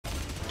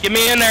Get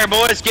me in there,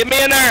 boys. Get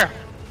me in there.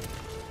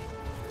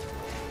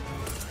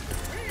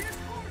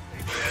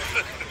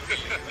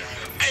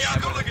 Hey,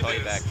 y'all go look at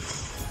this. Back.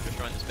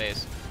 Destroying the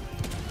space.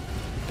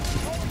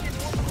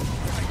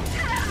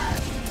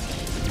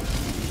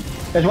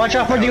 Guys, watch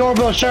out for the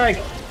orbital strike.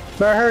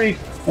 Better hurry,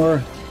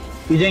 or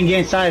you didn't get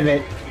inside of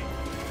it.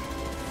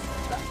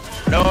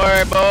 Don't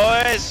worry,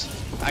 boys.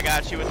 I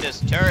got you with this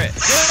turret.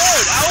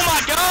 Dude, oh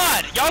my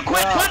god! Y'all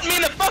quit putting me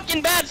in the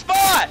fucking bad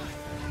spot!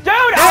 Dude,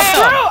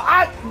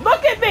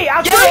 look at me!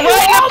 I Get threw it you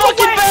right in all the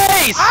the fucking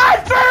way! face! I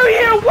threw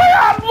you where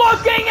I'm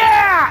looking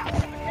at!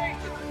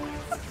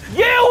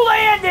 You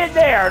landed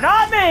there,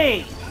 not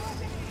me!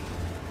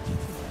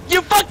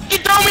 You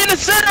fucking throw me in the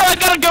center! I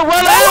gotta go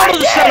run out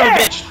of the center,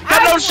 bitch!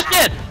 Got no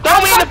shit! Throw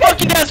me in the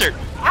fucking desert!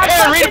 I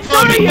Hey, read it fucking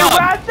for threw me, you fuck!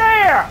 right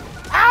there!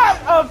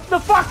 Out of the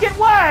fucking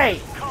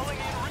way!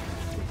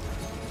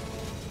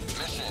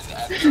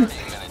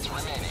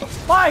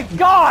 My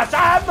gosh, I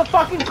have the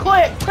fucking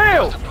clip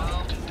too!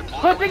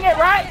 Clipping it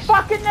right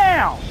fucking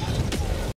now!